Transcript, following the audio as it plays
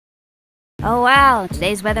Oh wow,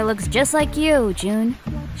 today's weather looks just like you, June.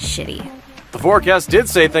 Shitty. The forecast did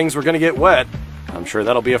say things were gonna get wet. I'm sure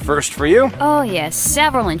that'll be a first for you. Oh yes,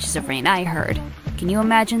 several inches of rain, I heard. Can you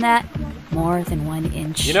imagine that? More than 1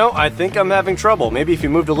 inch. You know, I think I'm having trouble. Maybe if you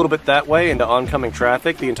moved a little bit that way into oncoming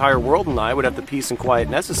traffic, the entire world and I would have the peace and quiet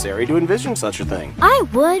necessary to envision such a thing. I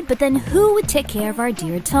would, but then who would take care of our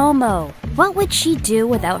dear Tomo? What would she do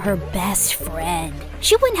without her best friend?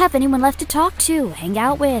 She wouldn't have anyone left to talk to, hang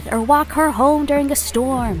out with, or walk her home during a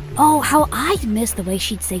storm. Oh, how I'd miss the way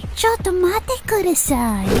she'd say, "Chotomate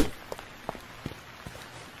kudasai."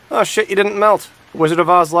 Oh shit, you didn't melt. Wizard of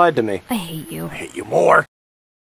Oz lied to me. I hate you. I hate you more.